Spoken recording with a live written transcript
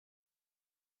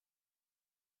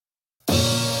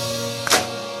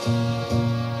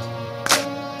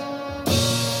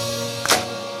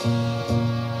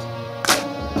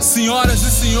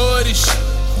senhores,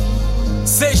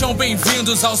 sejam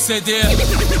bem-vindos ao CD.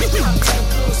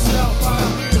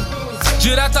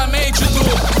 Diretamente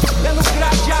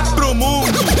pro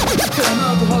mundo,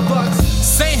 Fernando Rodox,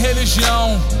 sem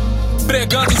religião,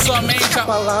 pregando somente a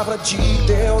palavra de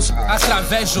Deus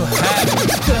através do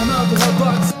rap. Fernando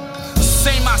Rodox,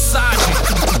 Sem massagem,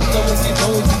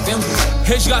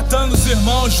 resgatando os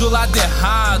irmãos do lado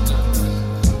errado.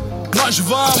 Nós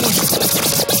vamos.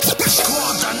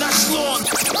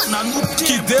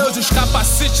 Que Deus os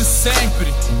capacite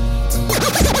sempre.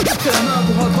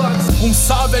 Fernando Rodox, Um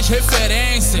salve às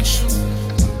referências.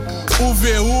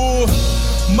 UVU,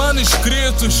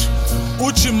 manuscritos,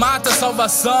 Ultimata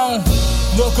Salvação,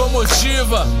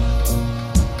 Locomotiva.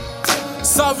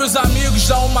 Salve os amigos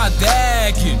da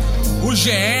Umadeg, o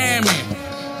GM.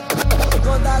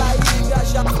 Mandar aí,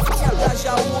 viajar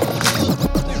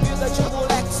vida de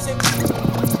moleque sempre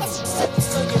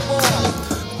sangue bom.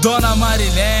 Dona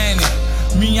Marilene,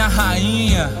 minha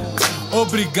rainha,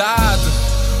 obrigado,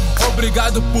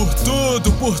 obrigado por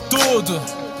tudo, por tudo.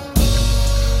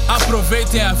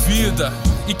 Aproveitem a vida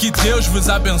e que Deus vos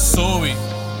abençoe.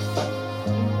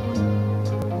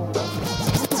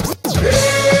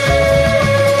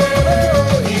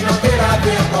 E não terá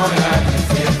vergonha de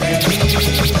ser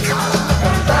feliz.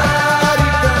 Cantar e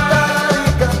cantar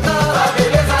e cantar a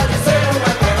beleza de ser um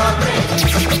eterno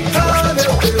aprendiz. Ah, meu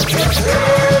Deus, eu sei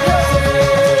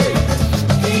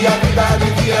que a vida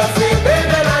devia ser bem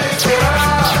melhor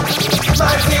esperar,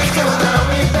 mas isso não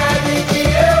impede que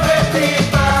eu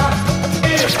repita.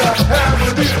 Isso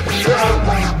é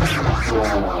bonito.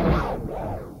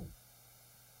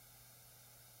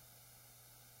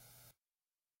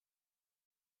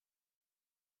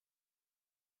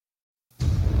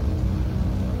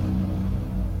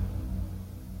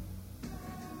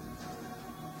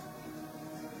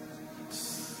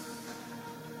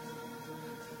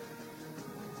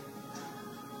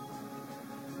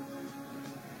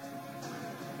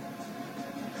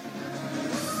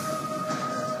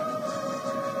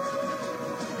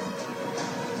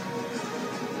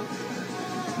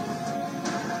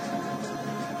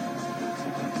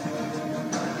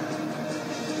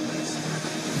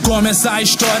 Começa a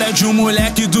história de um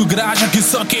moleque do Graja que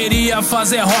só queria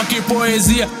fazer rock e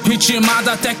poesia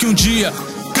ritmada até que um dia,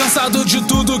 cansado de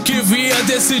tudo que via,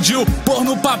 decidiu pôr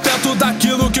no papel tudo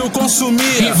aquilo que eu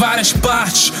consumia. Em várias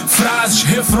partes, frases,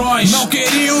 refrões. Não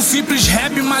queria um simples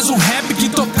rap, mas um rap que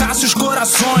tocasse os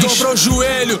corações. Dobrou o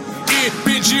joelho e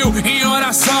pediu em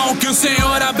oração que o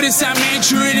Senhor abrisse a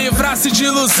mente e o livrasse de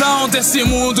ilusão desse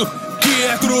mundo que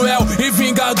é cruel e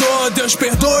vingador. Deus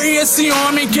perdoe esse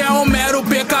homem que é um mero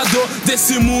pecador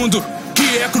desse mundo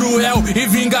que é cruel e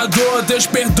vingador. Deus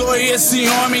perdoe esse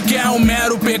homem que é um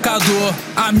mero pecador.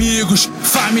 Amigos,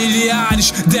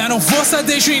 familiares deram força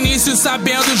desde o início,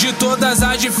 sabendo de todas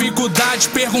as dificuldades.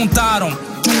 Perguntaram: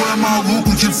 tu é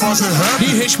maluco de fazer rap?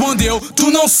 E respondeu: tu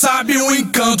não sabe o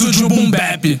encanto de um boom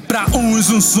bap. Pra uns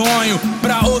um sonho,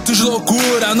 pra outros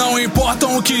loucura. Não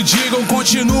importam o que digam,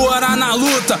 continuará na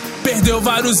luta. Perdeu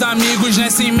vários amigos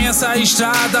nessa imensa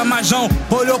estrada, mas não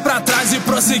olhou pra trás e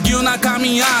prosseguiu na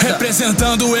caminhada,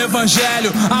 representando o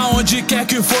evangelho aonde quer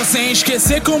que for, sem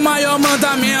esquecer que o maior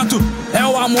mandamento é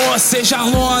o amor. Seja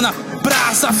lona,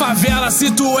 praça, favela, se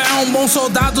tu é um bom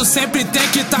soldado, sempre tem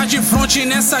que estar de frente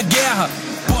nessa guerra.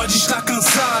 Pode estar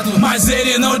cansado, mas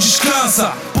ele não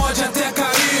descansa. Pode até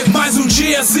cair, mas um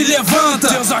dia se levanta.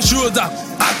 Deus ajuda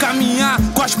a caminhar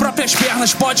com as próprias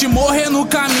pernas. Pode morrer no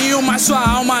caminho, mas sua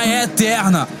alma é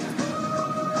eterna.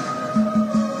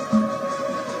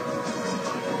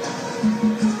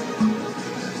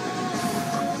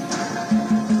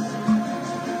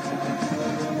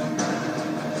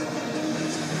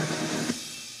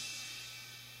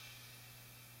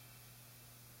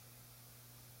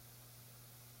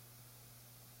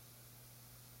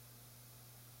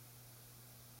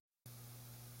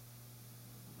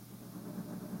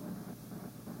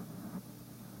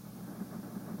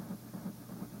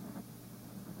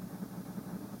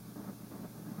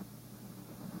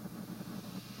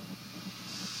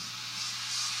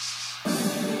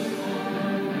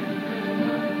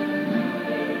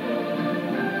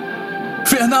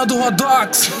 Fernando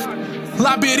Rodox,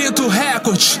 Labirinto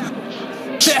Records,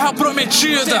 Terra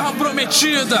Prometida, Terra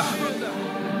Prometida.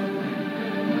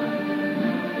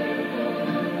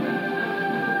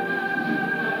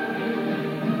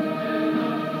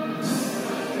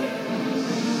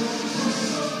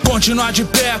 continuar de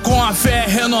pé com a fé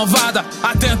renovada,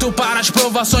 atento para as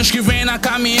provações que vem na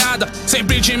caminhada,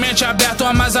 sempre de mente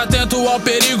aberta, mas atento ao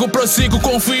perigo. Prossigo,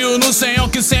 confio no Senhor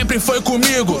que sempre foi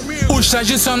comigo. Os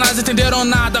tradicionais entenderam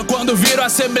nada quando viram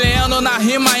assembleando na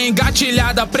rima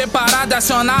engatilhada, preparada,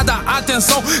 acionada,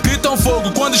 atenção, gritam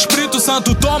fogo. Quando o Espírito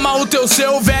Santo toma o teu ser,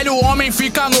 o velho homem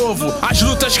fica novo. As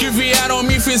lutas que vieram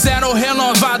me fizeram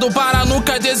renovado, para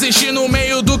nunca desistir no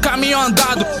meio do caminho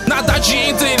andado. Nada de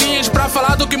entrelinhas pra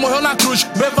falar do que morreu na cruz.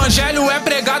 O evangelho é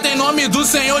pregado em nome do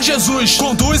Senhor Jesus.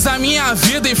 Conduz a minha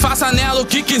vida e faça nela o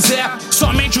que quiser.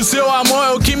 Somente o seu amor é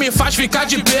o que me faz ficar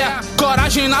de pé.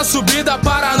 Coragem na subida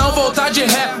para não voltar de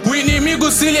ré. O inimigo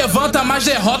se levanta, mas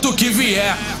derrota o que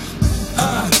vier.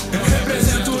 Eu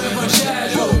represento o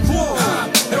evangelho.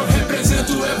 Eu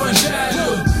represento o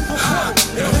evangelho.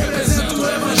 Eu represento o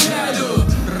evangelho.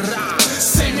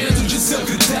 Sem medo de seu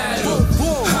critério.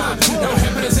 Eu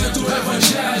represento o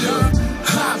evangelho.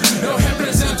 Eu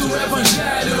represento o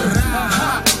evangelho.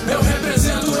 Eu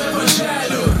represento o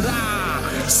evangelho.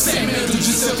 Sem medo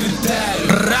de seu critério.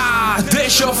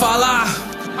 Deixa eu falar.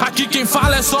 Aqui quem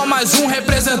fala é só mais um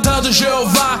representando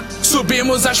Jeová.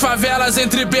 Subimos as favelas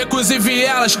entre becos e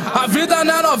vielas. A vida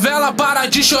não é novela, para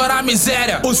de chorar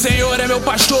miséria. O Senhor é meu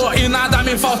pastor e nada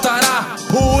me faltará.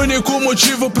 O único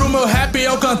motivo pro meu rap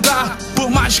eu cantar.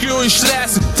 Por mais que o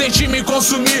estresse tente me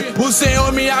consumir, o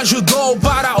Senhor me ajudou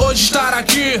para hoje estar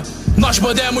aqui. Nós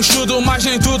podemos tudo, mas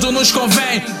nem tudo nos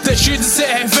convém. Deixe de ser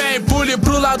refém, pule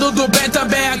pro lado do bem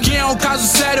também. Aqui é um caso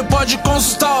sério, pode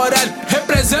consultar Aurélio.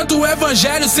 Represento o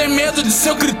evangelho sem medo de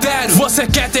seu critério. Você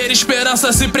quer ter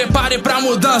esperança, se prepare pra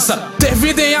mudança. Ter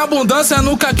vida em abundância,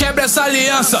 nunca quebre essa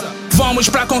aliança. Vamos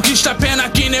pra conquista, pena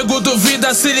que nego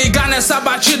duvida. Se ligar nessa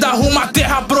batida, rumo à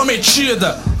terra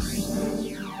prometida.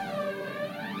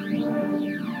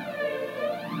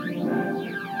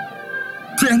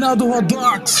 Fernando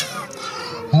Rodox.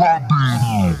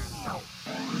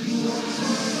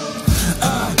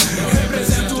 Eu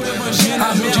represento o evangelho,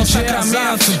 amém,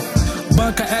 sacramento.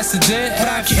 Banca SD,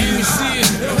 Crack MC.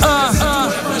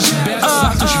 Beto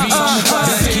Santos 20,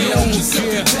 aqui é um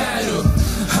quê?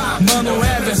 Mano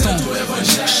Everton,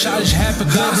 Charles Rap,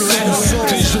 WR,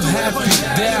 Cris do Rap,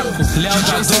 Deco, Léo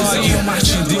da Dorinho,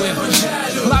 Martin D,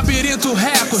 Labirinto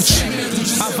Records,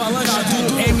 Avalanche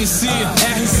do MC,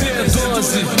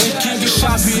 RC12, King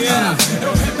Xavier,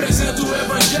 eu represento o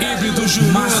evangelho, híbrido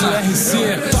Juruço,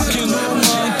 RC, Toque no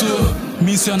Manto,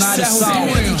 Missionário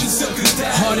Salunho,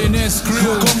 Holiness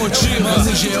Crew, Comotiva,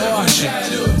 Mano George,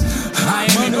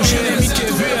 AM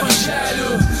GMQV,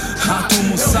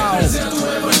 Atumo Sal.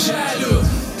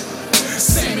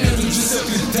 Sem medo de seu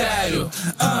critério.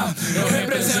 Eu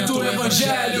represento o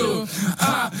evangelho.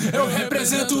 Eu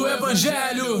represento o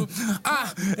evangelho.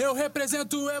 Eu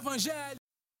represento o evangelho.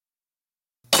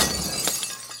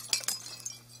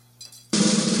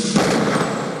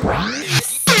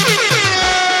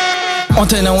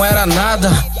 Ontem não era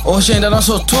nada, hoje ainda não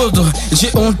sou tudo.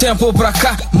 De um tempo pra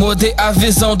cá, mudei a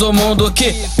visão do mundo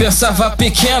que pensava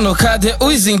pequeno. Cadê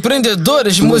os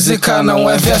empreendedores? Música não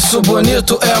é verso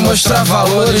bonito, é mostrar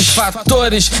valores.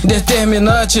 Fatores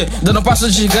determinantes, dando passo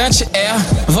gigante, é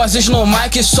vozes no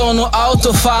mic, som no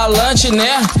alto-falante,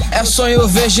 né? É sonho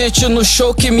ver gente no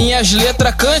show que minhas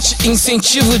letras cante.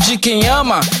 Incentivo de quem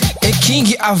ama, é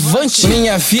King avante.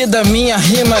 Minha vida, minha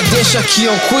rima, deixa que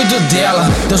eu cuido dela.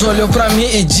 Deus olhou pra mim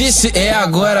e disse, é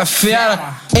agora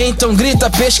fera. Então grita,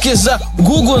 pesquisa,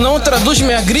 Google não traduz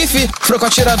minha grife. Franco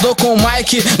atirador com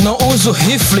mic, não uso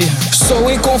rifle.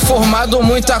 Sou inconformado,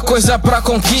 muita coisa pra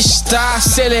conquistar.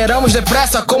 Aceleramos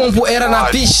depressa como poeira na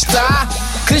pista.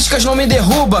 Críticas não me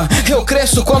derrubam, eu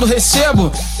cresço quando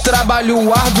recebo.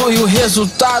 Trabalho árduo e o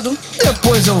resultado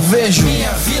depois eu vejo.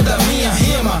 Minha vida, minha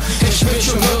rima, respeite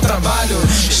o meu trabalho.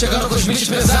 Chegando com os beats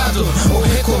pesados, o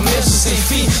recomeço sem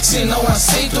fim. Se não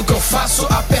aceito o que eu faço,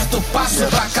 aperto o passo.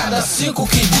 Pra cada 5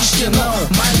 que diz que não,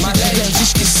 mais de 10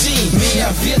 diz que sim. Minha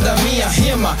vida, minha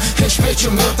rima, respeite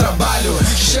o meu trabalho.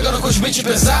 Chegando com os beats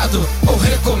pesados, o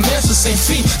recomeço sem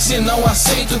fim. Se não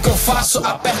aceito o que eu faço,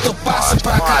 aperto o passo.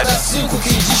 Pra cada 5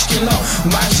 que diz que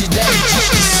não, mais de 10 diz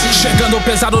que sim. Chegando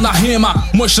pesado na rima,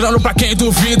 mostrando pra quem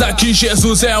duvida que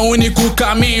Jesus é o único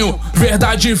caminho,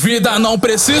 verdade e vida. Não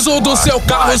preciso do seu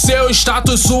carro, seu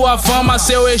status, sua fama,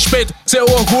 seu respeito, seu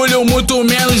orgulho, muito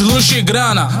menos luxo e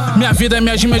grana. Minha vida é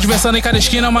minha rima adversando em cada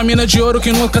esquina. Uma mina de ouro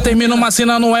que nunca termina uma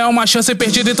sina. Não é uma chance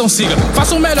perdida, então siga.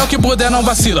 Faça o melhor que puder, não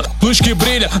vacila. Luz que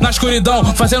brilha na escuridão,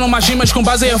 fazendo umas rimas com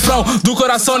base em refrão. Do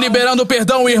coração liberando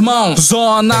perdão, irmão.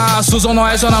 Zona Sul, Zona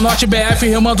Oeste, Zona Norte, BF,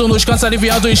 rimando nos cantos,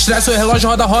 aliviando o estresse. O relógio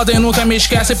roda, roda e nunca nunca me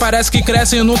esquece. Parece que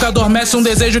cresce e nunca adormece. Um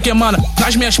desejo que emana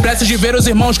nas minhas preces de ver os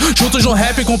irmãos juntos no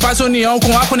rap, com paz e união,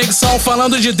 com a conexão,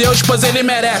 falando de Deus, pois ele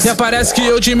merece. E parece que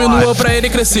eu diminuo pra ele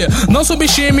crescer. Não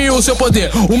subestime o seu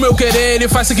poder, o meu querer ele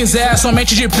faz se quiser,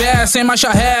 somente de pé, sem marcha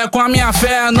ré, com a minha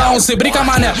fé. Não se brinca,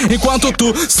 mané, enquanto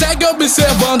tu segue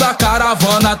observando a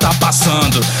caravana tá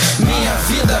passando. Minha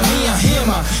vida, minha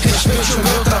rima, respeite o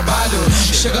meu trabalho.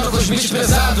 Chegando com os beats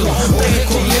pesados, o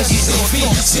recomeço sem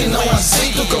fim. Se não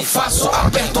aceito o que eu faço,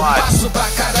 aperto o passo pra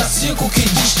cada 5 que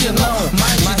diz que não,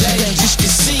 mais de 10 diz que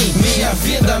sim. Minha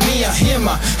vida, minha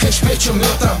rima, respeite o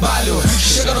meu trabalho.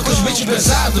 Chegando com os beats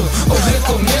pesados, o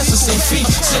recomeço sem fim.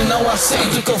 Se não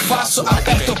aceito o que eu faço,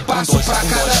 aperto o passo pra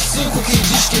cada 5 que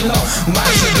diz que não,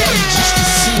 mais de 10 diz que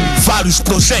sim. Vários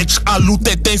projetos, a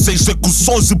luta é tensa,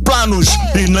 execuções e planos.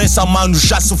 E nessa mano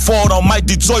já se foram mais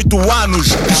de 18 anos.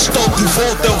 Estou de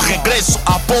volta, eu regresso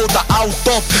à volta ao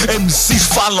top. MCs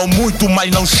falam muito,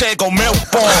 mas não chegam ao meu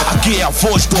pó. Aqui é a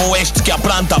voz do oeste que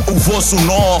abranda o vosso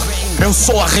norte. Eu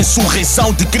sou a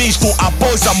ressurreição de Cristo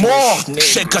após a morte.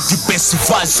 Chega de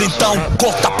pessoais, então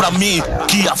corta pra mim,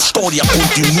 que a história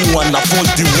continua na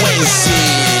voz de Wency.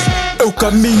 Eu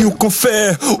caminho com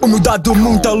fé, humildade,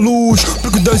 muita luz.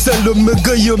 Porque Deus ele me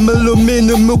guia, me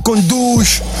ilumina, me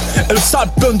conduz. Ele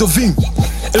sabe pra onde eu vim,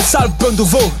 ele sabe pra onde eu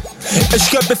vou. Eles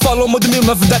que falam de mim,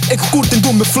 na verdade é que curtem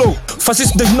do meu flow. Faço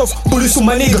isso desde novo, por isso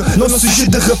uma nigga não surgiu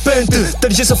de repente.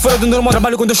 Inteligência fora do normal,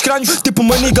 trabalho com 2 crânios, tipo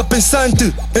uma nigga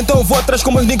pensante. Então eu vou atrás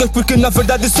com meus niggas porque na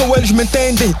verdade só eles me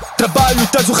entendem. Trabalho,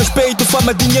 traz o respeito,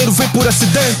 fama, dinheiro vem por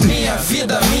acidente. Minha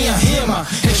vida, minha rima,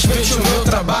 respeite o meu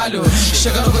trabalho.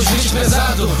 Chegando com os beats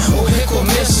pesados, o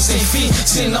recomeço sem fim.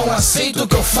 Se não aceito o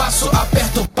que eu faço,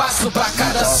 aperto o passo pra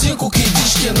cada 5 que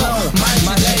diz que não, mais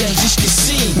de 10 diz que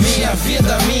sim. Minha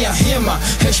vida, minha rima,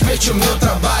 respeite o meu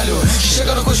trabalho.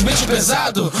 Chegando com os beats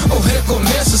pesados, o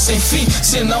recomeço sem fim.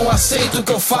 Se não aceito o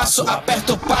que eu faço,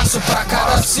 aperto o passo pra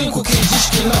cada 5 que diz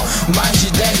que não, mais de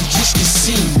 10 diz que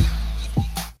sim.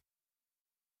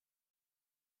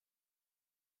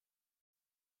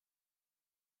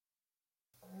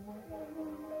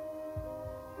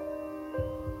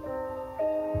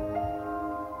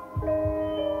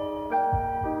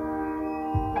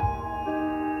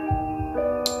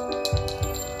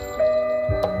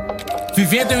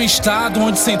 Vivendo em um estado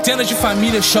onde centenas de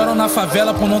famílias choram na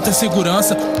favela por não ter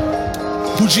segurança,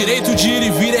 o direito de ir e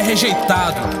vir é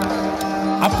rejeitado.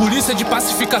 A polícia de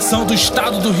pacificação do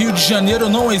estado do Rio de Janeiro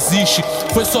não existe.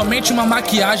 Foi somente uma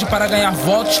maquiagem para ganhar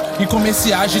votos e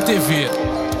comerciais de TV.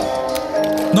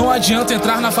 Não adianta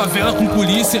entrar na favela com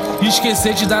polícia e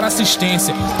esquecer de dar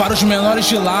assistência. Para os menores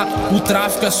de lá, o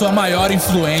tráfico é sua maior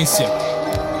influência.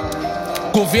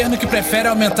 Governo que prefere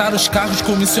aumentar os cargos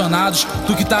comissionados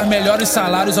do que dar melhores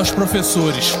salários aos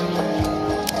professores.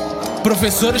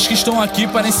 Professores que estão aqui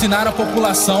para ensinar a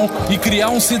população e criar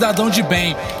um cidadão de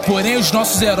bem. Porém, os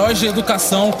nossos heróis de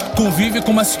educação convivem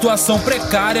com uma situação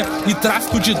precária e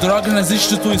tráfico de drogas nas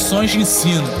instituições de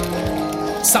ensino.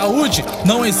 Saúde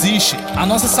não existe. A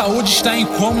nossa saúde está em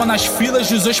coma nas filas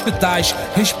dos hospitais,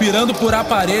 respirando por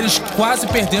aparelhos, quase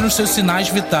perdendo seus sinais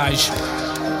vitais.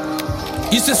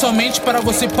 Isso é somente para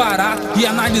você parar e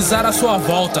analisar a sua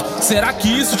volta. Será que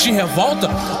isso te revolta?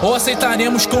 Ou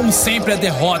aceitaremos como sempre a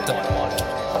derrota?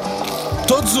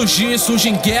 Todos os dias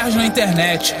surgem guerras na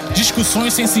internet,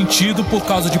 discussões sem sentido por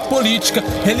causa de política,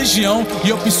 religião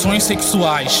e opções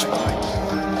sexuais.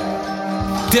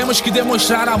 Temos que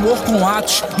demonstrar amor com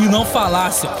atos e não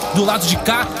falácia. Do lado de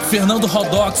cá, Fernando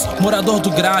Rodox, morador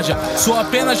do Graja. Sou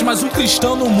apenas mais um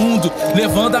cristão no mundo,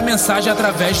 levando a mensagem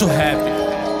através do rap.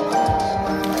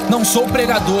 Não sou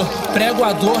pregador, prego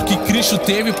a dor que Cristo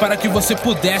teve para que você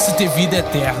pudesse ter vida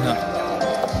eterna.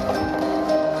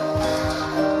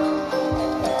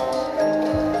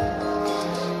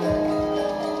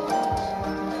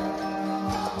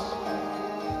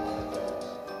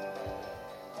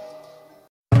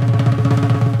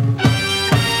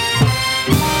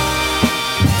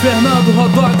 Fernando,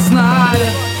 Rodox na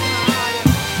área.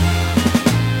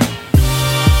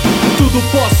 Tudo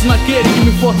posso naquele que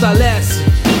me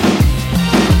fortalece.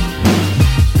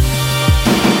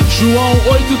 João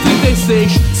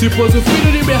 8,36. Se pois o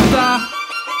Filho libertar,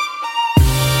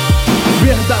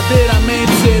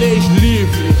 verdadeiramente sereis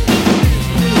livres.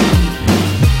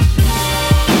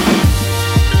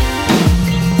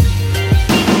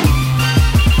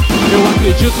 Eu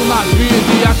acredito na vida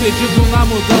e acredito na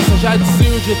mudança. Já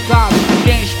dizia o ditado: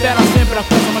 quem espera sempre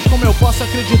alcança. Mas como eu posso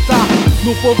acreditar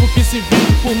no povo que se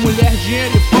vende por mulher,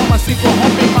 dinheiro e fama, se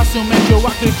corrompem facilmente? Eu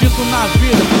acredito na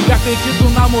vida e acredito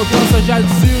na mudança. Já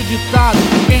dizia o ditado: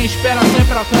 quem espera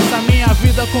sempre alcança. Minha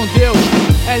vida com Deus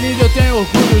É lindo, eu tenho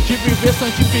orgulho de viver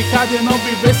santificado e não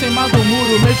viver sem mais do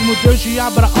muro. O mesmo Deus de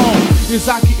Abraão,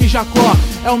 Isaac e Jacó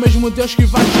é o mesmo Deus que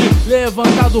vai te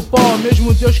levantar do pó. O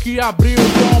mesmo Deus que abriu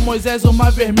com Moisés o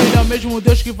mar vermelho, é o mesmo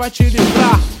Deus que vai te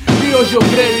livrar. E hoje eu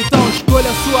creio, então escolha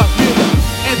a sua vida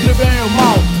entre o bem e o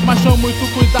mal, mas tome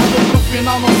muito cuidado pro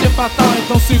final não ser fatal.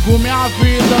 Então sigo minha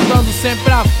vida andando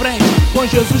sempre à frente, com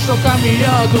Jesus tô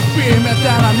caminhando firme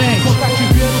eternamente. O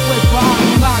cativeiro foi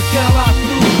pago naquela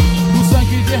cruz, o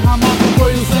sangue derramado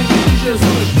foi o sangue de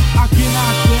Jesus. Aqui na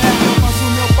terra eu faço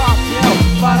meu papel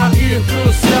para ir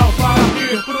pro céu, para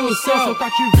ir pro céu. Seu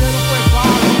cativeiro foi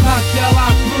pago naquela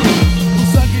cruz, o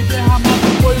sangue derramado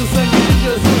foi o sangue de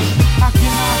Jesus. Aqui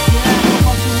na terra eu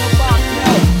faço meu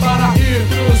papel para ir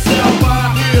pro céu, para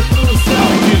ir pro céu.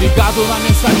 Fique ligado na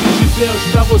mensagem de Deus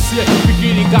pra você, fique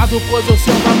ligado pois o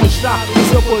Senhor vai mostrar o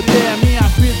seu poder. A minha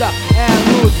vida é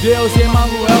no Deus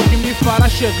Emmanuel que me fará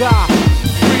chegar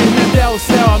firme até o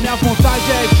céu. A minha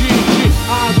vontade é de te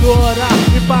adorar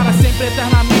e para sempre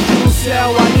eternamente no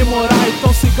céu ali morar.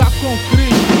 Então siga com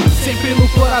Cristo sempre no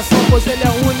coração, pois Ele é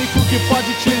o único que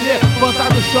pode te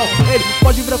levantar do chão. Ele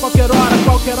pode vir a qualquer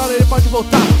hora Ele pode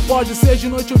voltar. Pode ser de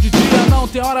noite ou de dia, não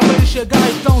tem hora pra Ele chegar.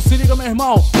 Então se liga, meu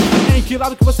irmão, em que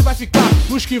lado que você vai ficar?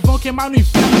 Nos que vão queimar no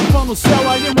inferno, que vão no céu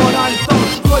ali morar. Então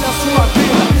escolha a sua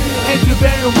vida entre o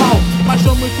bem e o mal, mas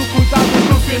tome muito cuidado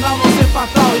pro final não ser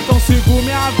fatal. Então sigo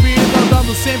minha vida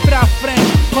andando sempre à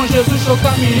frente, com Jesus tô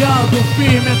caminhando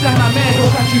firme eternamente. O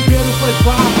cativeiro foi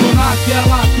pago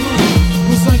naquela cruz,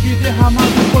 o sangue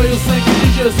derramado foi o sangue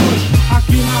de Jesus.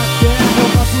 Aqui na terra eu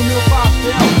faço meu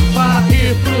papel para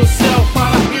ir pro céu,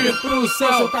 para ir pro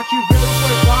céu. Seu cativeiro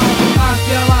foi pago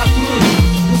naquela cruz,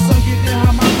 o sangue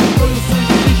derramado foi o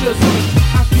sangue de Jesus.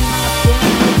 Aqui na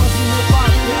terra eu faço meu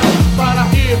papel para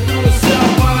ir pro céu,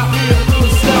 para ir pro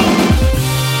céu.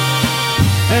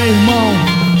 Irmão,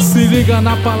 se liga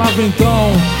na palavra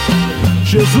então.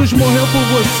 Jesus morreu por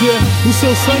você, o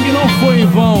seu sangue não foi em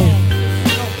vão.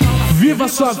 Viva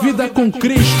sua vida com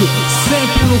Cristo,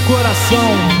 sempre no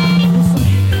coração.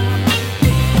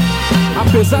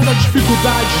 Apesar das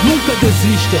dificuldades, nunca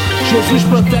desista. Jesus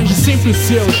protege sempre os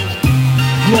seus.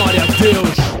 Glória a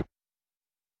Deus.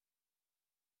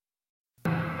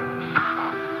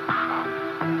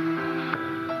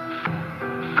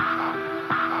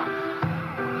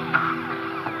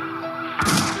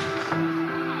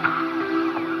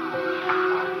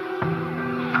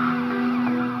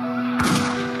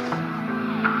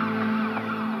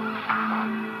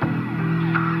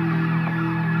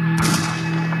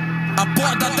 A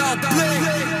borda da play,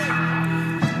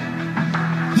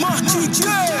 Martin J.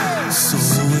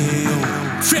 Sou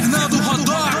eu, Fernando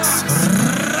Rodox,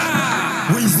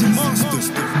 Waze Monster,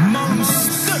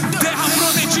 terra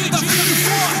prometida, firme e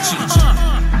forte.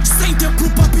 sem tempo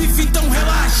pra bife, então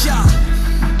relaxa.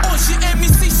 Hoje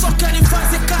MCs só querem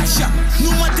fazer caixa.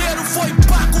 No madeiro foi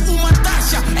pago uma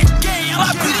taxa. É quem é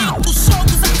labirinto,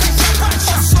 somos a caixa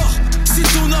baixa. Só, se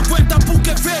tu não aguenta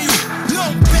porque veio,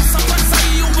 não peça pra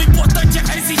sair. O importante é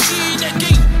resistir,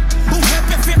 ninguém. O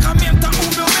rap é ferramenta,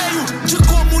 o meu meio de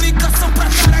comunicação pra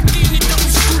dar aqui, então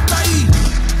escuta aí.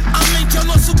 A mente é o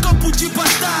nosso campo de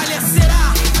batalha.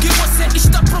 Será que você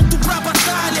está pronto pra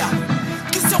batalha?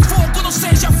 Que seu fogo não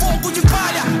seja fogo de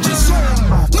palha.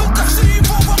 Nunca se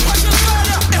envolva com a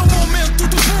gentalha. É o momento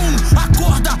do boom.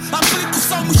 Acorda, aplica o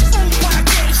Salmos 1 para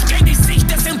aqueles que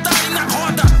desistem sentarem na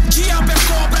roda. Diabo é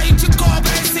cobra e de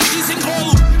cobra esse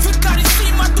desenrolo. Ficar em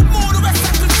cima do muro é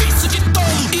sacrifício de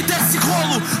tolo. E desse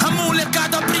rolo, a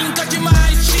molecada brinca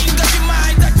demais, xinga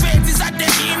demais, às vezes até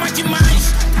rima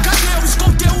demais. Cadê os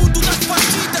conteúdos das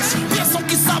partidas? Pensam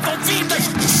que salvam vidas,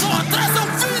 só atrasam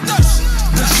vidas.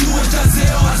 Das ruas da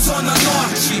ZO à Zona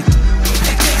Norte,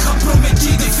 é terra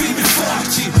prometida e firme e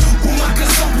forte. Uma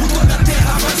canção por toda a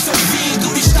terra vai ser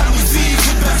ouvido. Estamos vivos,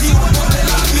 o Brasil agora é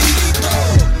labirinto.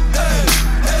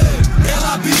 É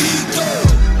labirinto.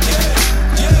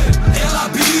 É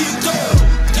labirinto.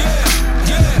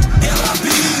 É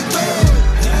labirinto.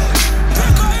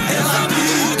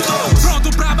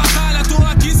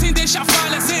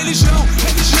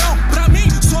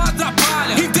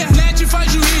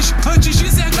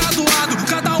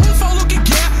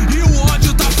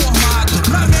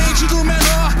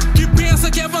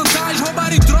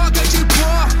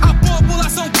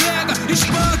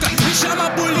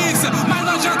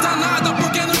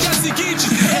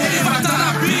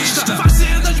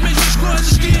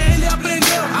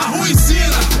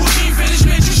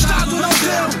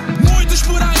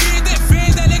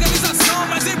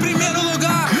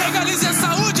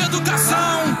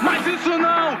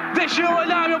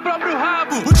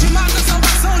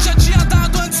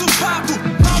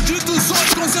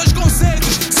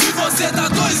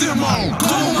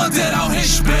 Como manter ao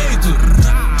respeito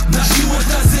nas ruas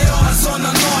da ZO, a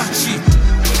Zona Norte.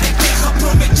 É terra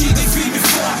prometida e firme e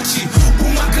forte.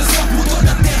 Uma canção por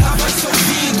toda a terra vai se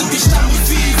ouvindo. Estamos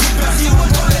vivos, Brasil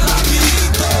agora é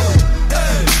labirinto.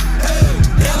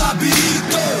 É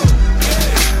labirinto.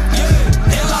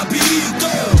 É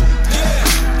labirinto.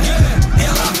 É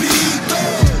labirinto.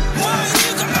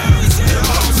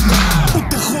 O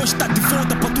terror está de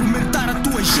volta para atormentar a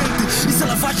tua gente. Isso é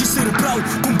lavagem cerebral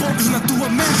com bombas na tua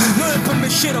mente. Não é para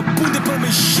mexer a bunda, é para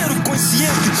mexer o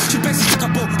consciente. Se pensas que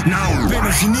acabou, não,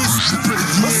 apenas início.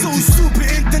 Eu sou o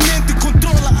superintendente,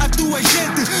 controla a tua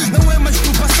gente. Não é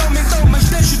masturbação mental, mas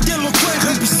deixo-te eloquente.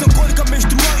 Rampes são cólica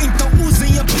menstrual, então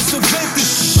usem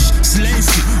absorventes.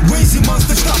 Silêncio, o Waze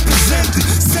Monster está presente.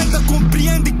 Senta,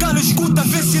 compreende, cala, escuta,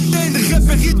 vê se entende. Rap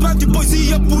é ritmo,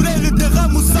 anti-poesia, por ele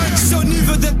derramo sangue. Seu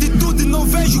nível de atitude não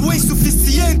vejo o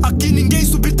insuficiente. Aqui ninguém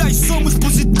subtrai, somos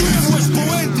positivos,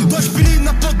 expoentes. Dou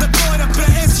aspirina podatória para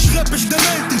esses rappers da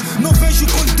mente. Não vejo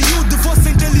conteúdo, vossa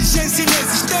inteligência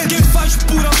inexistente. Quem faz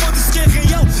por amor diz que é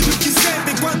real e o que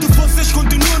sente. Enquanto vocês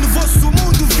continuam no vosso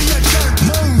mundo viajante.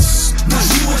 Mãos nas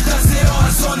ruas da ZO, a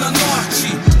Zona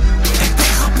Norte. É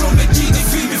terra prometida e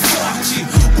firme e forte.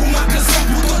 Uma canção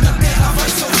por toda a terra vai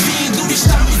se ouvindo.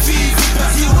 Estamos vivos,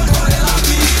 Brasil agora é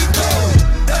labirinto.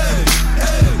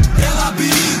 É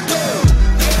labirinto.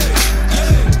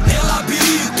 É labirinto. É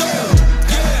labirinto.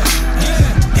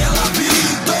 É labirinto. É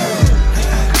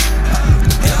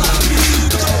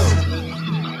labirinto.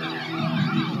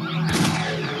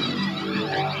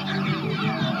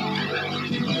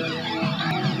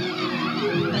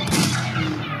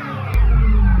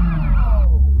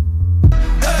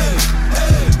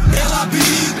 É labirinto. É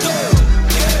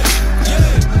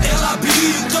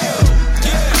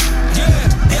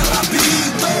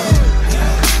labirinto.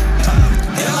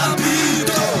 É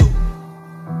labirinto.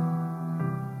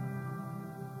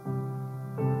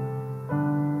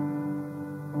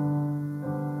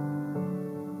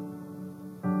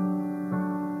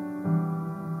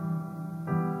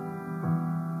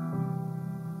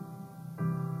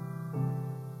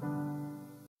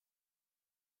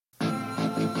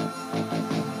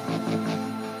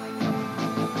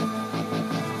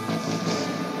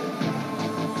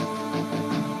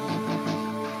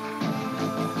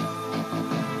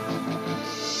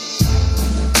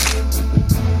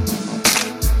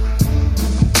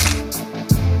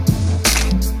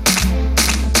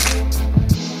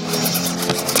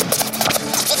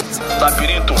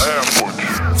 Labirinto Airport.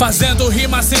 Fazendo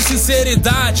rima sem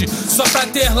sinceridade, só pra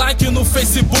ter like no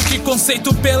Facebook,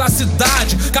 conceito pela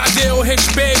cidade. Cadê o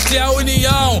respeito e a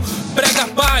união? Prega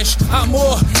paz,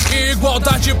 amor e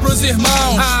igualdade pros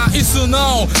irmãos. Ah, isso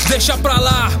não, deixa pra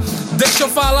lá. Deixa eu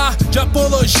falar de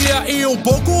apologia e um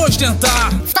pouco ostentar.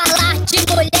 Falar de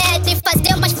mulher e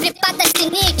fazer umas flipadas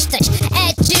sinistras.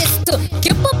 É disso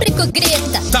que o público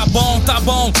grita. Tá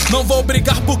bom, não vou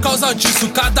brigar por causa disso.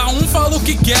 Cada um fala o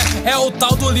que quer, é o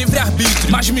tal do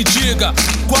livre-arbítrio. Mas me diga,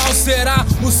 qual será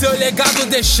o seu legado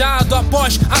deixado?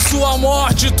 Após a sua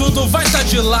morte, tudo vai tá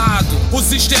de lado. O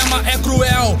sistema é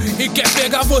cruel e quer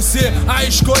pegar você. A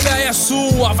escolha é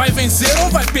sua, vai vencer ou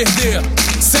vai perder?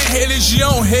 Sem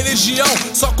religião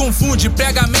só confunde.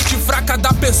 Pega a mente fraca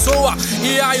da pessoa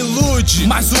e a ilude.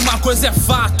 Mas uma coisa é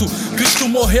fato, Cristo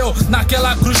morreu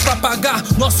naquela cruz pra pagar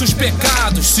nossos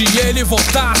pecados. Se ele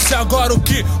voltasse agora, o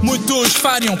que muitos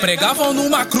fariam? Pregavam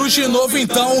numa cruz de novo,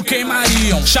 então o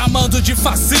queimariam, chamando de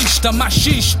fascista,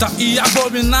 machista e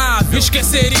abominável.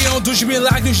 Esqueceriam dos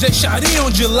milagres, deixariam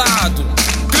de lado.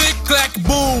 Click, clack,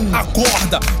 boom,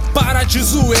 acorda, para de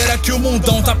zoeira que o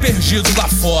mundão tá perdido lá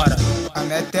fora. A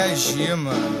meta é agir,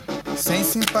 mano. Sem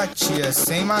simpatia,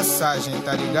 sem massagem,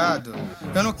 tá ligado?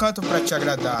 Eu não canto pra te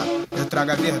agradar, eu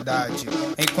trago a verdade.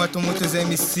 Enquanto muitos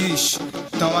MCs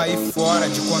tão aí fora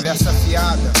de conversa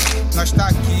fiada, nós tá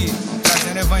aqui,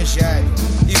 trazendo evangelho.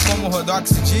 E como o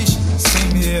Rodox diz, sem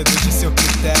medo de seu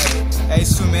critério. É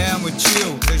isso mesmo,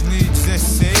 tio,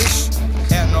 2016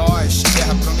 é nós,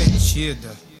 terra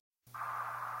prometida.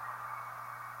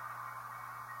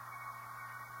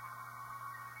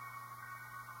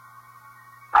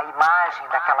 A imagem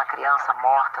daquela criança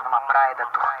morta numa praia da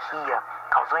Turquia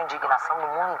causou indignação no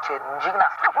mundo inteiro.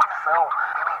 Indignação,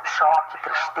 choque,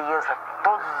 tristeza,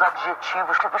 todos os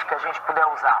adjetivos que a gente puder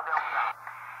usar.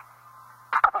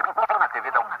 Na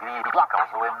TV da Hungria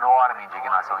causou enorme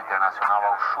indignação internacional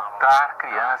ao chutar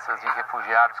crianças e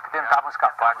refugiados que tentavam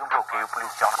escapar de um bloqueio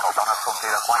policial na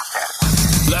fronteira com a Sérvia.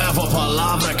 Leva a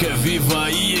palavra que é viva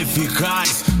e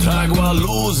eficaz. Trago a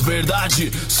luz,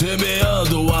 verdade,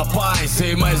 semeando a paz.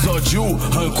 Sem mais ódio,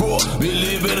 rancor, me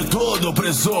libertou do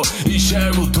opressor.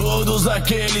 Enxergo todos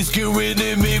aqueles que o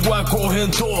inimigo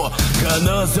acorrentou.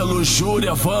 Ganância,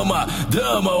 luxúria, fama,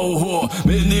 drama, horror.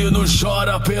 Menino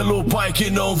chora pelo pai que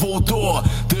não voltou.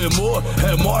 Temor,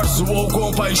 remorso ou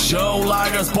compaixão,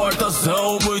 largas portas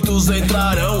são. Muitos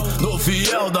entrarão no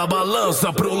fiel da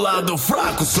balança. Pro lado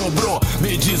fraco sobrou,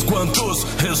 me diz quantos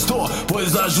restou.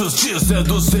 Pois a justiça é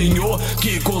do Senhor,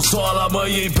 que consola a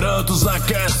mãe em prantos,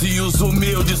 aquece os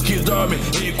humildes que dormem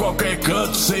em qualquer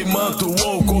canto, sem manto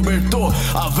ou cobertor.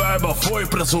 A verba foi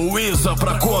pra Suíça,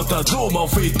 pra conta do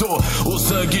malfeitor. O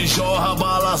sangue jorra,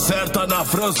 bala certa na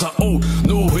França ou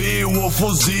no Rio. O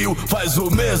fuzil faz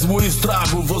o mesmo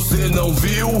estrago, você não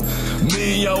viu?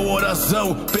 Minha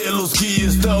oração pelos que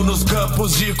estão nos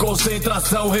campos de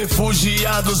concentração.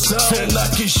 Refugiados são cena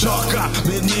que choca.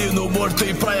 Menino morto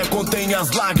em praia contém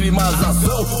as lágrimas.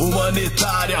 Ação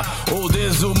humanitária ou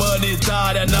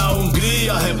desumanitária na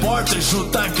Hungria. Repórter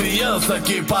chuta criança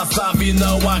que passava e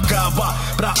não acaba.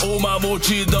 Pra uma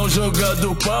multidão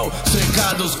jogando pão,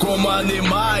 cercados como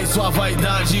animais. Sua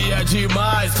vaidade é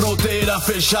demais. Fronteira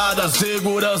fechada,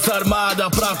 segurança armada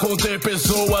pra conter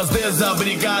pessoas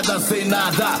desabrigadas sem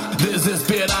nada,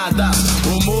 desesperada.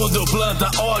 O mundo planta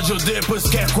ódio, depois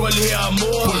quer colher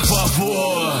amor. Por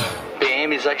favor.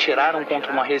 PMs atiraram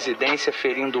contra uma residência,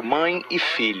 ferindo mãe e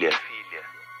filha.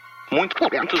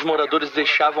 Muitos moradores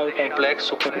deixavam o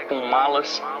complexo com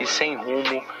malas e sem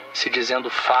rumo, se dizendo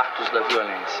fartos da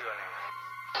violência.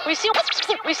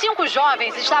 Os cinco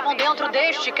jovens estavam dentro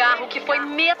deste carro que foi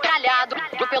metralhado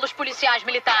pelos policiais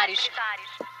militares.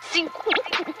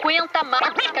 50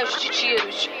 marcas de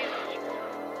tiros.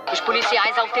 Os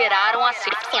policiais alteraram a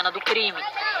cena do crime.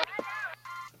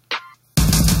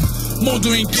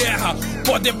 Mundo em guerra,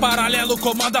 poder paralelo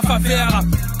comanda a favela.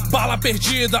 Bala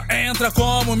perdida, entra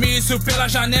como míssil pela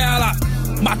janela.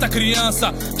 Mata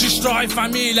criança, destrói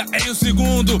família em um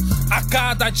segundo. A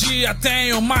cada dia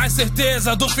tenho mais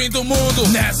certeza do fim do mundo.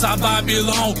 Nessa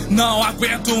Babilão, não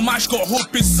aguento mais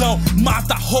corrupção.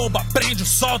 Mata, rouba, prende,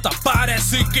 solta,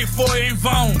 parece que foi em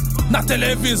vão. Na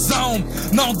televisão,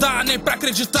 não dá nem pra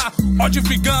acreditar. Ódio e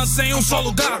vingança em um só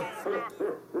lugar.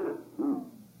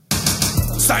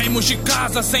 Saímos de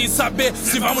casa sem saber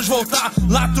se vamos voltar.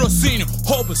 Latrocínio,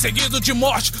 roubo, seguido de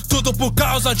morte, tudo por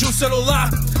causa de um celular.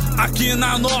 Aqui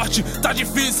na norte tá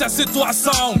difícil a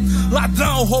situação.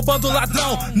 Ladrão roubando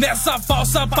ladrão nessa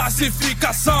falsa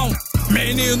pacificação.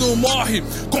 Menino morre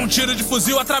com um tiro de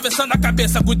fuzil atravessando a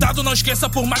cabeça. Cuidado, não esqueça,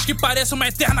 por mais que pareça uma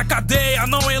eterna cadeia,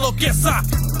 não enlouqueça.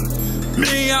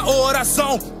 Minha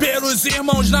oração pelos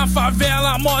irmãos na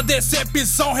favela, mó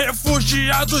decepção,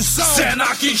 refugiados são.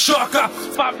 Cena que choca,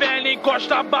 favela em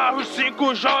Costa Barros,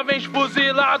 5 jovens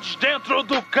fuzilados dentro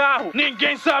do carro.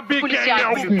 Ninguém sabe quem é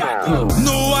o culpado.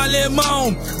 No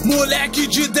Alemão, moleque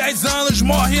de 10 anos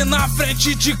morre na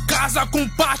frente de casa com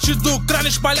parte do crânio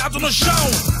espalhado no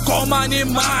chão. Como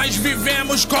animais,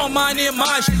 vivemos como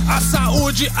animais. A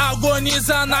saúde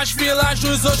agoniza nas filas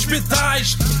dos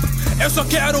hospitais. Eu só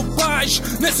quero paz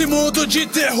nesse mundo de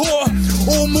terror.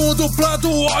 O mundo planta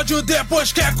o ódio,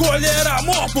 depois quer colher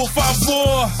amor, por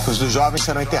favor. Os dos jovens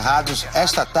serão enterrados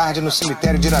esta tarde no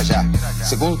cemitério de Irajá.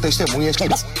 Segundo testemunhas,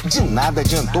 de nada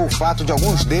adiantou o fato de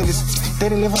alguns deles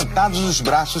terem levantado os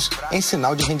braços em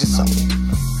sinal de rendição.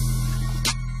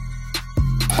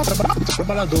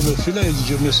 Trabalhador, meu filho aí,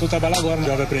 começou a trabalhar agora, um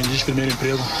jovem aprendiz, primeiro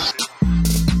emprego.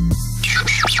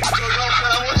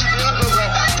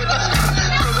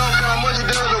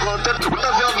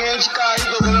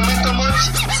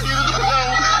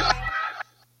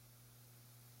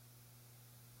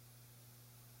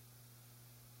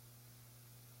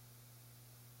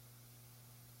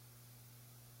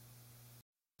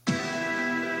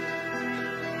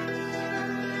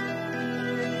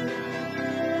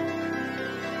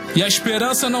 E a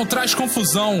esperança não traz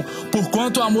confusão,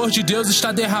 porquanto o amor de Deus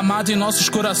está derramado em nossos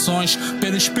corações,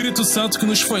 pelo Espírito Santo que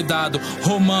nos foi dado.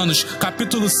 Romanos,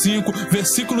 capítulo 5,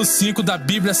 versículo 5 da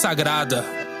Bíblia Sagrada.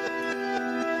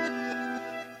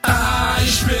 A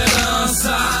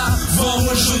esperança,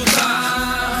 vamos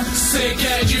lutar. Sei que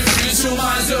é difícil,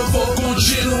 mas eu vou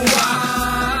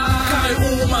continuar. Cai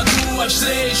 1, 2,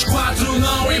 3, 4,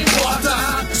 não importa.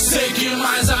 Sei que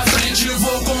mais à frente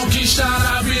vou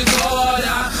conquistar a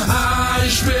vitória. A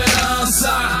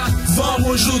esperança,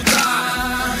 vamos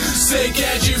lutar. Sei que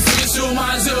é difícil,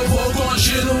 mas eu vou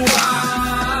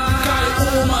continuar. Cai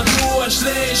 1, 2,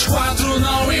 3, 4,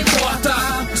 não importa.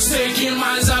 Sei que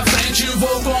mais à frente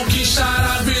vou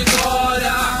conquistar a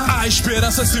vitória. A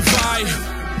esperança se vai,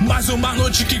 mais uma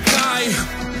noite que cai.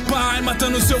 pai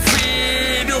matando seu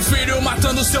filho, filho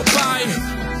matando seu pai.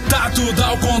 Tá tudo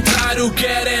ao contrário, o que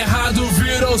era errado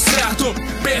virou certo.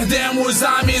 Perdemos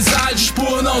amizades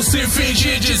por não se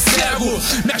fingir de cego.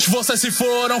 Minhas forças se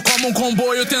foram como um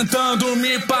comboio tentando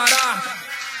me parar.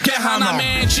 Guerra na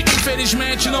mente,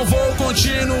 infelizmente não vou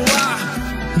continuar.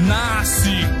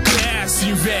 Nasce, cresce,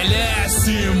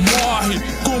 envelhece, morre,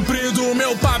 cumprindo o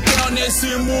meu papel nesse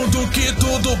mundo que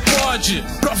tudo pode.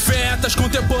 Profetas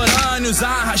contemporâneos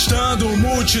arrastando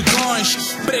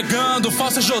multidões, pregando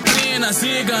falsas doutrinas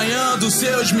e ganhando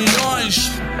seus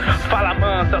milhões. Fala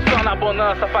mansa, só na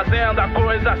bonança, fazendo a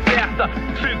coisa certa.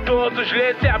 Se todos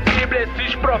lessem a Bíblia,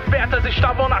 esses profetas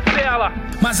estavam na cela.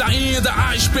 Mas ainda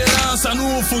há esperança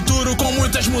no futuro com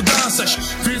muitas mudanças.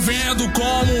 Vivendo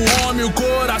como um homem, o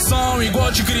coração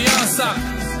igual de criança.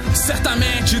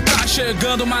 Certamente tá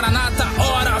chegando Maranata,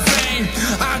 hora vem.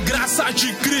 A graça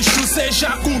de Cristo seja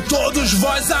com todos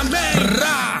vós, amém.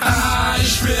 A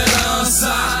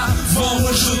esperança,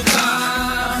 vamos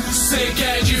lutar. Sei que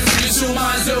é difícil,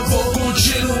 mas eu vou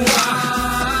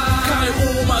continuar. Cai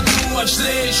uma, duas,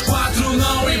 três, quatro,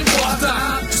 não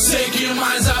importa. Sei que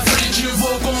mais à frente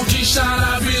vou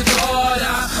conquistar a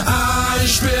vitória. A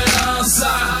esperança,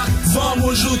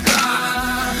 vamos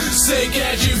lutar. Sei que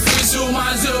é difícil,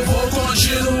 mas eu vou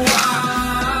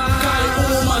continuar.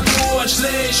 Cai uma, duas,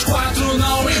 três, quatro,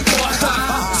 não importa.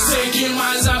 Sei que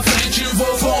mais à frente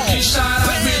vou conquistar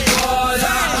a vitória.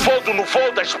 Volto no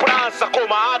voo da esperança,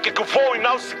 como a águia que voa e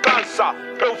não se cansa.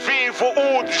 Eu vivo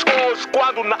o desgosto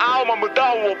quando na alma me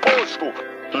dá o oposto.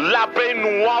 Lá bem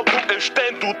no alto eu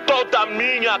estendo toda a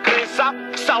minha crença.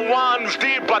 São anos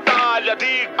de batalha,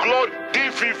 de glória, de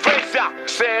vivência.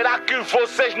 Será que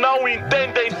vocês não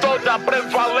entendem toda a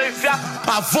prevalência?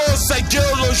 A vossa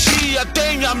ideologia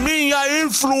tem a minha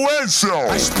influência.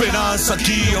 A esperança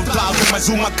que eu trago é mais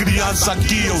uma criança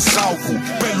que eu salvo.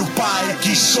 Pelo pai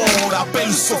que chora,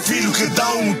 pelo seu filho que dá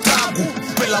um trago.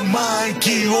 Pela mãe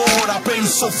que ora, pelo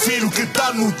seu filho que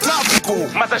tá no tráfico.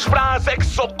 Mas a esperança é que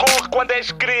socorre quando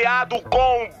és criado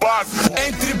com um barco.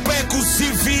 Entre becos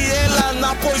e viela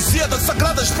na poesia da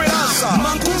Sagrada Esperança.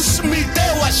 Mangus me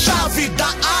deu a chave da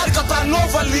arca pra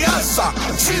nova aliança.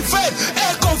 Viver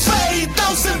é com fé,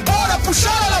 então se embora puxar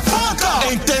a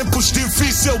alavanca. Em tempos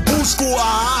difíceis eu busco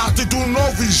a arte do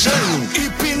novo engenho. E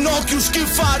Pinóquios que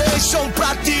farejam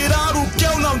pra tirar o que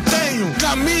eu não tenho.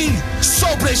 Caminho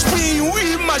sobre espinho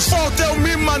e mais forte eu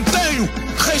me mantenho.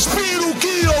 Respiro o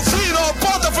que ouviram, a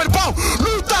ponta verbal,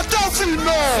 luta até o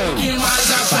final. E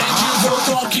mais à frente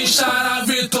vou conquistar a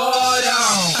vitória.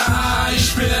 A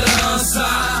esperança,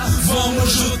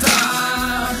 vamos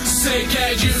lutar. Sei que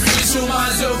é difícil,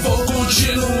 mas eu vou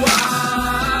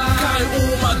continuar. Cai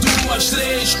uma, duas,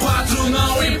 três, quatro,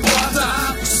 não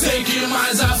importa. Sei que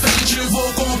mais à frente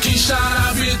vou conquistar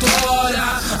a vitória.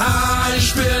 A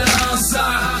esperança,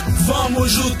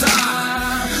 vamos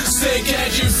lutar. Sei que é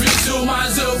difícil,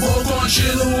 mas eu vou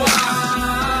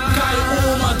continuar. Cai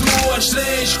uma, duas,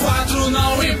 três, quatro,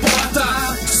 não importa.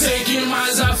 Sei que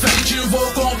mais à frente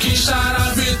vou conquistar a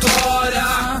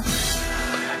vitória.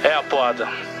 É a poda,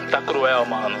 tá cruel,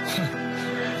 mano.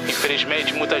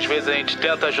 Infelizmente, muitas vezes a gente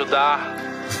tenta ajudar,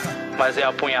 mas é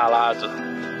apunhalado.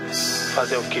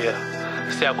 Fazer o quê?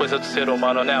 Isso é a coisa do ser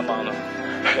humano, né, mano?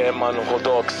 É, mano,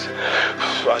 Rodox,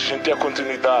 a gente tem a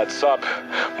continuidade, sabe?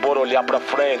 Bora olhar pra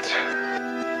frente.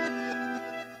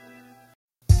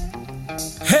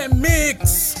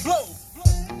 Remix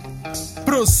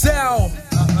pro céu.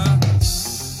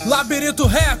 Labirinto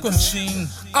Record,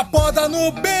 a poda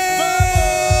no B.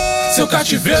 Seu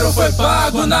cativeiro foi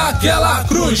pago naquela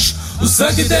cruz. O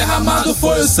sangue derramado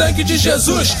foi o sangue de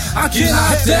Jesus. Aqui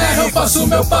na terra eu faço o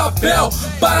meu papel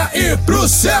para ir pro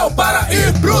céu, para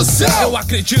ir pro céu. Eu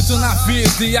acredito na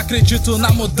vida e acredito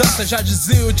na mudança. Já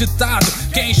dizia o ditado,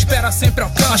 quem espera sempre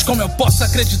alcança. Mas como eu posso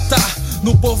acreditar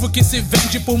no povo que se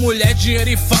vende por mulher, dinheiro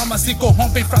e fama, se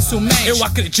corrompem facilmente? Eu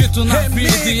acredito na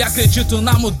vida e acredito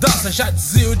na mudança. Já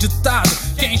dizia o ditado,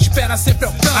 quem espera sempre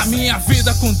alcança. A minha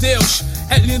vida com Deus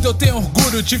é linda, eu tenho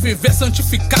orgulho de viver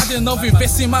santificado e não viver em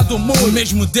cima do muro. O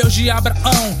mesmo Deus de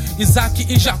Abraão, Isaac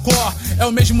e Jacó é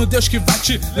o mesmo Deus que vai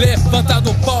te levantar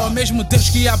do pó. É o mesmo Deus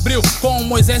que abriu com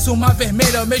Moisés o mar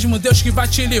vermelho. É o mesmo Deus que vai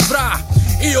te livrar,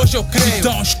 e hoje eu creio.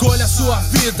 Então escolha a sua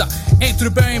vida entre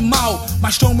o bem e o mal,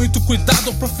 mas tome muito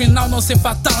cuidado pro final não ser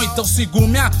fatal. Então sigo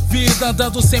minha vida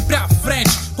andando sempre à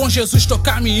frente, com Jesus tô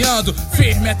caminhando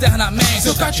firme eternamente.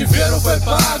 Seu cativeiro foi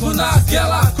pago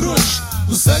naquela cruz.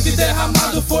 O sangue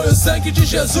derramado foi o sangue de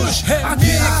Jesus.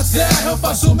 Aqui na terra eu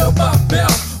faço o meu papel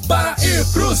para ir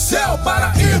pro céu,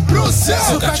 para ir pro céu.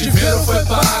 Seu cativeiro foi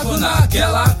pago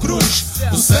naquela cruz.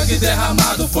 O sangue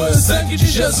derramado foi o sangue de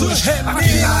Jesus.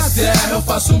 Aqui na terra eu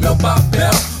faço o meu papel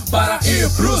para ir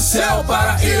pro céu,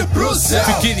 para ir pro céu.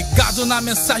 Fique ligado na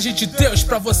mensagem de Deus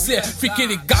pra você. Fique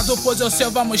ligado, pois o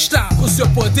céu vai mostrar o seu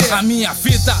poder. A minha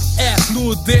vida é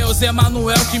no Deus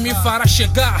Emanuel que me fará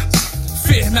chegar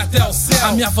firme até o céu.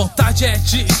 A minha vontade é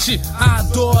de te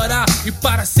adorar e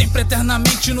para sempre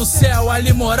eternamente no céu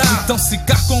ali morar. Então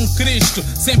siga com Cristo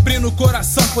sempre no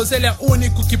coração, pois Ele é o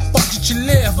único que pode te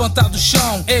levantar do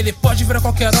chão. Ele pode vir a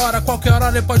qualquer hora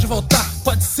ele pode voltar.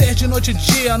 Pode ser de noite e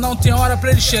dia, não tem hora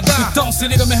pra ele chegar. Então se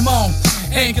liga, meu irmão,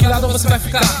 em que lado você vai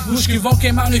ficar? Os que vão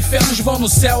queimar no inferno vão no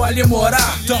céu ali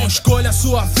morar. Então escolha a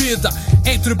sua vida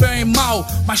entre o bem e mal,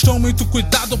 mas tome muito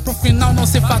cuidado pro final não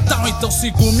ser fatal. Então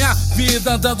sigo minha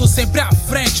vida andando sempre à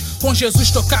frente, com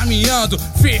Jesus tô caminhando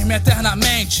firme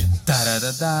eternamente.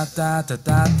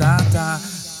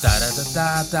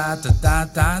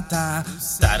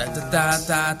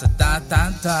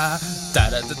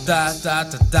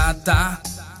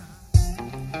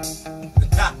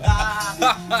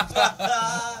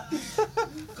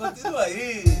 Continua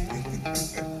aí.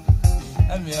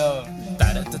 É meu.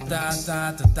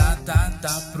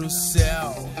 Pro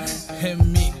céu,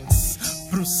 remix.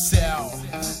 Pro céu,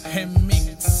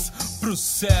 remix. Pro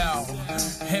céu,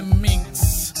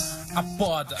 remix. A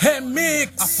poda,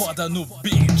 remix. A poda no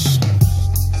beat.